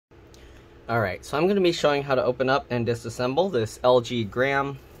Alright, so I'm going to be showing how to open up and disassemble this LG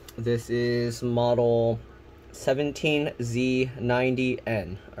Gram. This is model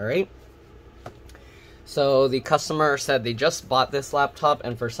 17Z90N, alright? So the customer said they just bought this laptop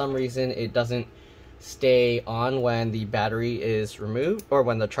and for some reason it doesn't stay on when the battery is removed or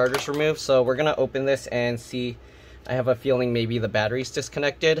when the charger's removed. So we're going to open this and see. I have a feeling maybe the battery's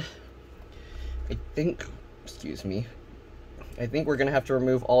disconnected. I think we're going to have to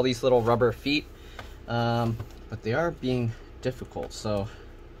remove all these little rubber feet, but they are being difficult, so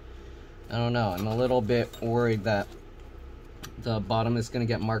I don't know. I'm a little bit worried that the bottom is going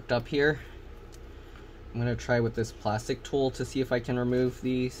to get marked up here. I'm going to try with this plastic tool to see if I can remove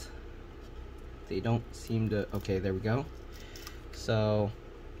these. They don't seem to... Okay, there we go. So,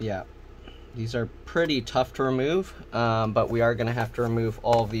 yeah. These are pretty tough to remove, but we are going to have to remove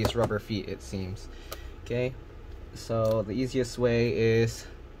all of these rubber feet, it seems. Okay. So the easiest way is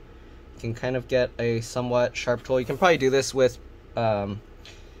you can kind of get a somewhat sharp tool. You can probably do this with a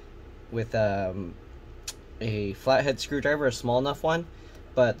flathead screwdriver, a small enough one.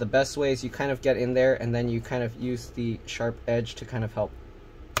 But the best way is you kind of get in there and then you kind of use the sharp edge to kind of help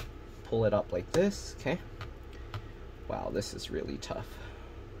pull it up like this. Okay. Wow, this is really tough.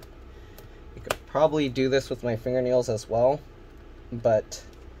 I could probably do this with my fingernails as well, but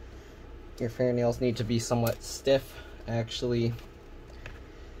your fingernails need to be somewhat stiff. I actually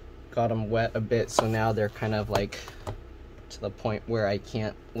got them wet a bit, so now they're kind of like to the point where I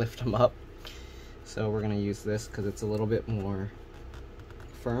can't lift them up. So we're going to use this because it's a little bit more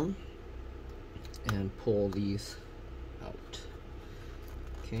firm and pull these out.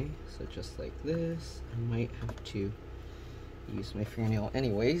 Okay, so just like this. I might have to use my fingernail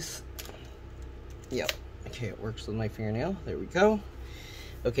anyways. Yep, okay, it works with my fingernail. There we go.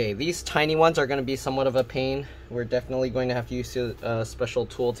 Okay, these tiny ones are going to be somewhat of a pain. We're definitely going to have to use a special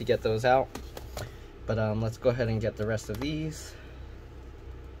tool to get those out. But let's go ahead and get the rest of these.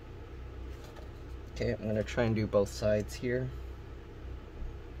 Okay, I'm going to try and do both sides here.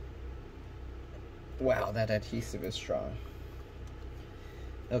 Wow, that adhesive is strong.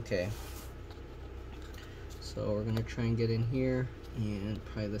 Okay. So we're going to try and get in here and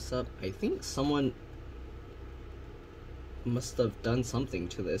pry this up. I think someone must have done something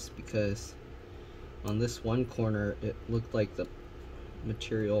to this because on this one corner it looked like the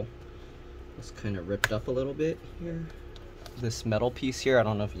material was kind of ripped up a little bit here. This metal piece here, I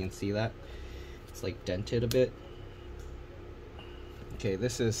don't know if you can see that. It's like dented a bit. Okay,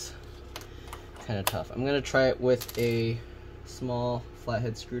 this is kind of tough. I'm going to try it with a small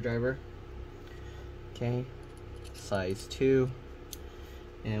flathead screwdriver. Okay, size 2.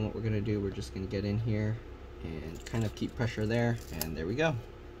 And what we're going to do, we're just going to get in here and kind of keep pressure there, and there we go.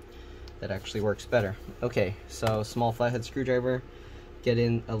 That actually works better. Okay, so small flathead screwdriver, get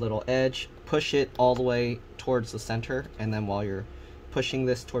in a little edge, push it all the way towards the center, and then while you're pushing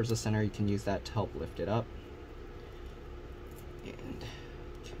this towards the center, you can use that to help lift it up. And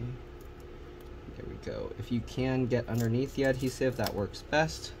okay, there we go. If you can get underneath the adhesive, that works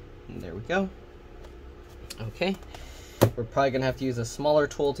best. And there we go. Okay, we're probably gonna have to use a smaller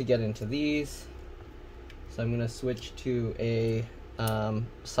tool to get into these. So I'm going to switch to a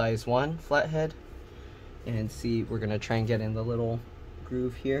size 1 flathead and see, we're going to try and get in the little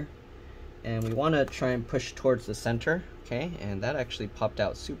groove here. And we want to try and push towards the center, okay? And that actually popped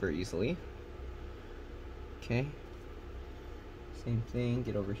out super easily. Okay. Same thing,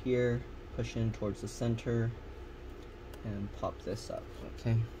 get over here, push in towards the center, and pop this up,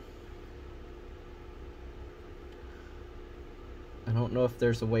 okay? I don't know if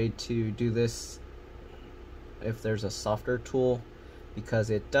there's a way to do this, if there's a softer tool,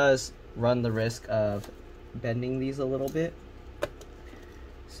 because it does run the risk of bending these a little bit.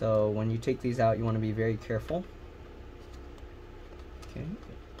 So when you take these out, you want to be very careful. Okay,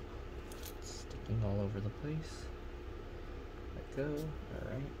 sticking all over the place. Let go. All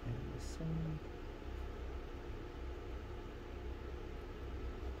right, and this one.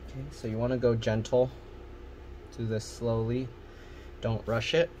 Okay, so you want to go gentle. Do this slowly. Don't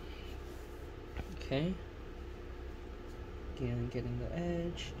rush it. Okay. Again, getting the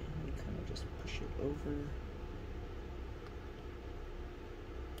edge, and you kind of just push it over.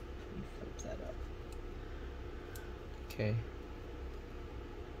 And flip that up. Okay.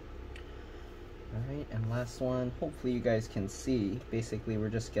 Alright, and last one. Hopefully you guys can see. Basically, we're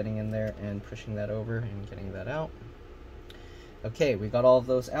just getting in there and pushing that over and getting that out. Okay, we got all of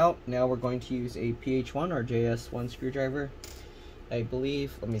those out. Now we're going to use a PH1 or JS1 screwdriver. I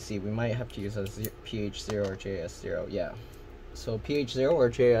believe, let me see, we might have to use a PH0 or JS0, yeah. So PH0 or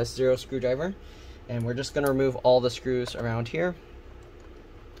JS0 screwdriver, and we're just going to remove all the screws around here.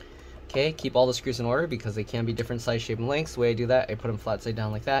 Okay, keep all the screws in order because they can be different size, shape, and lengths. The way I do that, I put them flat side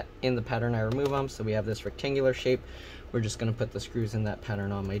down like that. In the pattern, I remove them, so we have this rectangular shape. We're just going to put the screws in that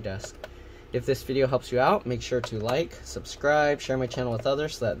pattern on my desk. If this video helps you out, make sure to like, subscribe, share my channel with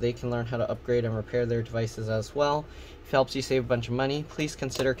others so that they can learn how to upgrade and repair their devices as well. If it helps you save a bunch of money, please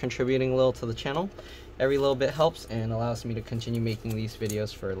consider contributing a little to the channel. Every little bit helps and allows me to continue making these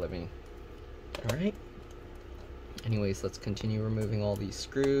videos for a living. Alright. Anyways, let's continue removing all these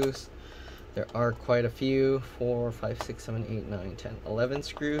screws. There are quite a few, 4, 5, 6, 7, 8, 9, 10, 11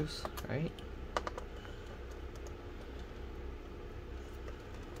 screws, right?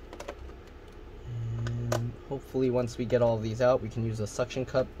 And hopefully once we get all of these out, we can use a suction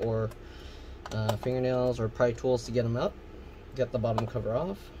cup or fingernails or pry tools to get them out. Get the bottom cover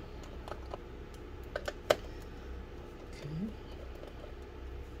off. Okay.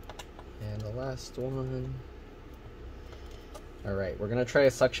 And the last one. Alright, we're going to try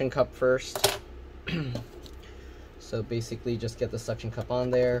a suction cup first. So basically just get the suction cup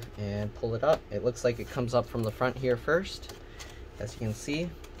on there and pull it up. It looks like it comes up from the front here first, as you can see.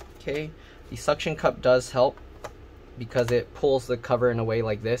 Okay, the suction cup does help because it pulls the cover in a way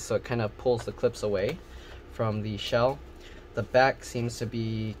like this, so it kind of pulls the clips away from the shell. The back seems to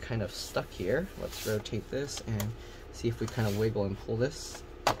be kind of stuck here. Let's rotate this and see if we kind of wiggle and pull this.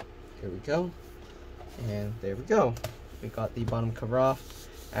 Here we go. And there we go. We got the bottom cover off.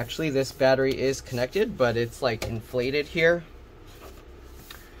 Actually, this battery is connected, but it's like inflated here.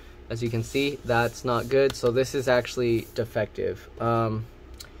 As you can see, that's not good. So this is actually defective.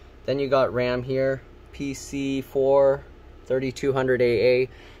 Then you got RAM here, PC4 3200AA.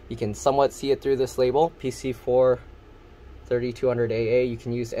 You can somewhat see it through this label, PC4 3200AA. You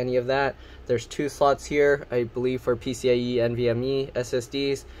can use any of that. There's 2 slots here, I believe, for PCIe, NVMe,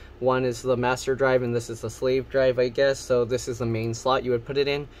 SSDs. One is the master drive and this is the slave drive, I guess. So this is the main slot you would put it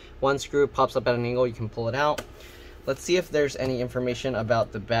in. One screw pops up at an angle, you can pull it out. Let's see if there's any information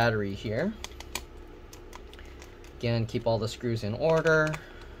about the battery here. Again, keep all the screws in order.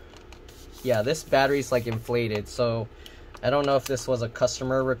 Yeah, this battery's like inflated, so I don't know if this was a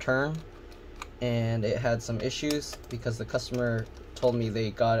customer return and it had some issues because the customer told me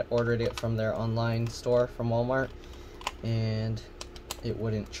they ordered it from their online store from Walmart and it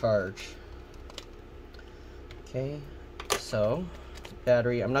wouldn't charge. Okay, so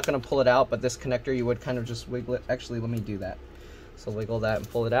battery, I'm not going to pull it out, but this connector you would kind of just wiggle it. Actually, let me do that. So wiggle that and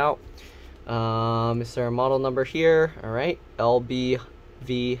pull it out. Is there a model number here? All right,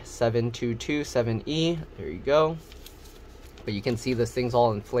 LBV7227E. There you go. But you can see this thing's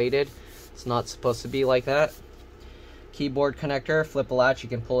all inflated. It's not supposed to be like that. Keyboard connector, flip a latch, you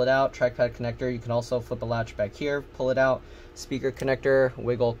can pull it out. Trackpad connector, you can also flip a latch back here, pull it out. Speaker connector,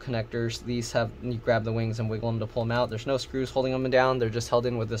 wiggle connectors. These have, you grab the wings and wiggle them to pull them out. There's no screws holding them down. They're just held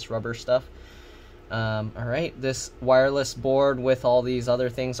in with this rubber stuff. Alright, this wireless board with all these other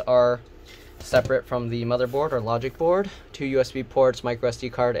things are separate from the motherboard or logic board. 2 USB ports, micro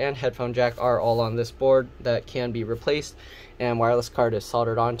SD card, and headphone jack are all on this board that can be replaced. And wireless card is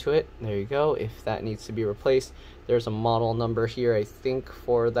soldered onto it. There you go, if that needs to be replaced. There's a model number here, I think,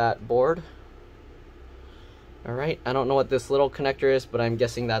 for that board. Alright, I don't know what this little connector is, but I'm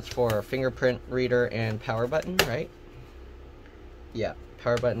guessing that's for a fingerprint reader and power button, right? Yeah,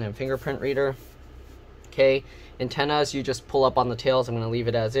 power button and fingerprint reader. Okay, antennas, you just pull up on the tails. I'm going to leave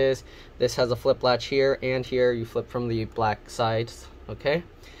it as is. This has a flip latch here, and here you flip from the black sides. Okay,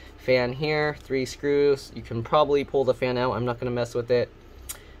 fan here, 3 screws. You can probably pull the fan out. I'm not going to mess with it.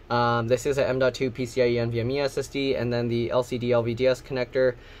 This is an M.2 PCIe NVMe SSD, and then the LCD LVDS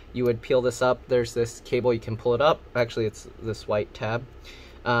connector. You would peel this up. There's this cable, you can pull it up. Actually, it's this white tab,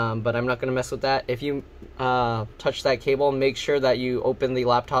 but I'm not going to mess with that. If you touch that cable, make sure that you open the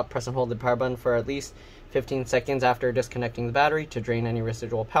laptop, press and hold the power button for at least 15 seconds after disconnecting the battery to drain any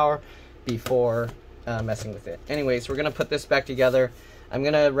residual power before messing with it. Anyways, we're going to put this back together. I'm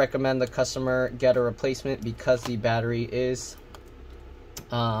going to recommend the customer get a replacement because the battery is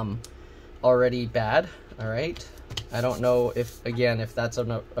already bad. All right, I don't know if, again, if that's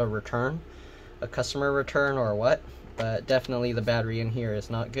a return, a customer return or what, but definitely the battery in here is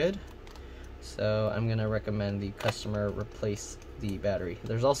not good. So I'm gonna recommend the customer replace the battery.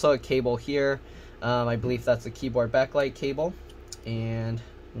 There's also a cable here. I believe that's a keyboard backlight cable, and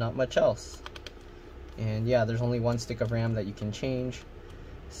not much else. And yeah, there's only 1 stick of RAM that you can change,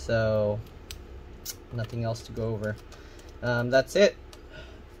 so nothing else to go over. That's it.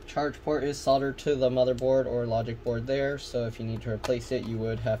 Charge port is soldered to the motherboard or logic board there, so if you need to replace it, you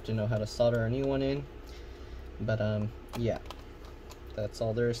would have to know how to solder a new one in. But yeah, that's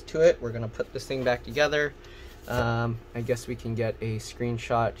all there is to it. We're gonna put this thing back together. I guess we can get a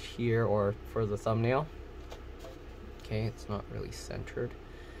screenshot here or for the thumbnail. Okay, it's not really centered.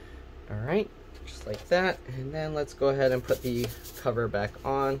 All right, just like that. And then let's go ahead and put the cover back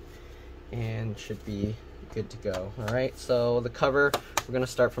on and should be good to go. All right, so the cover, we're gonna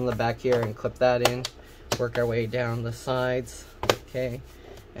start from the back here and clip that in, work our way down the sides, okay,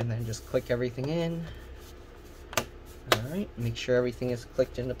 and then just click everything in. All right, make sure everything is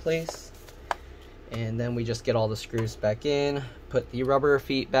clicked into place. And then we just get all the screws back in, put the rubber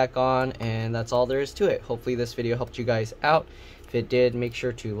feet back on, and that's all there is to it. Hopefully this video helped you guys out. If it did, make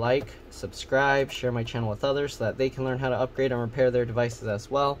sure to like, subscribe, share my channel with others so that they can learn how to upgrade and repair their devices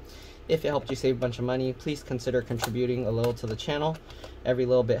as well. If it helped you save a bunch of money, please consider contributing a little to the channel. Every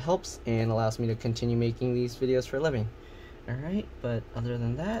little bit helps and allows me to continue making these videos for a living. Alright, but other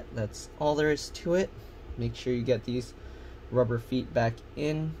than that, that's all there is to it. Make sure you get these rubber feet back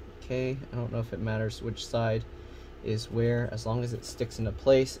in. Okay, I don't know if it matters which side is where. As long as it sticks into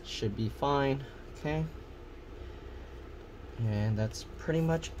place, it should be fine. Okay, and that's pretty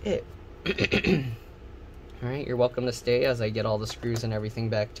much it. Alright, you're welcome to stay as I get all the screws and everything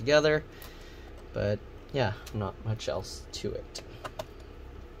back together. But yeah, not much else to it.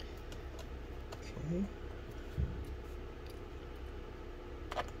 Okay.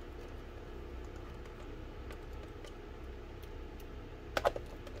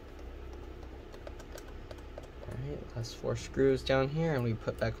 Alright, last 4 screws down here, and we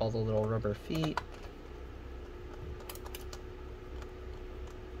put back all the little rubber feet.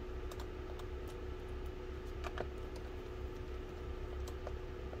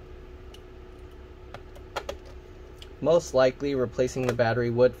 Most likely replacing the battery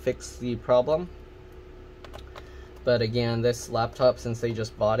would fix the problem, but again, this laptop, since they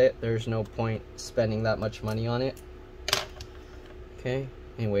just bought it, there's no point spending that much money on it. Okay,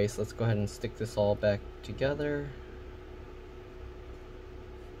 anyways, let's go ahead and stick this all back together.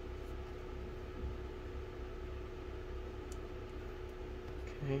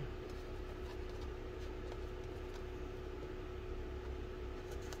 Okay.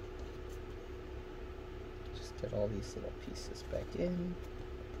 Get all these little pieces back in,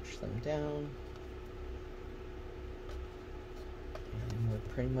 push them down, and we're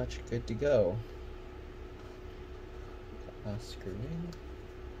pretty much good to go. That last screw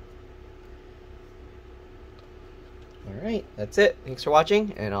in. Alright, that's it. Thanks for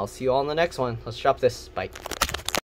watching, and I'll see you all in the next one. Let's shop this. Bye.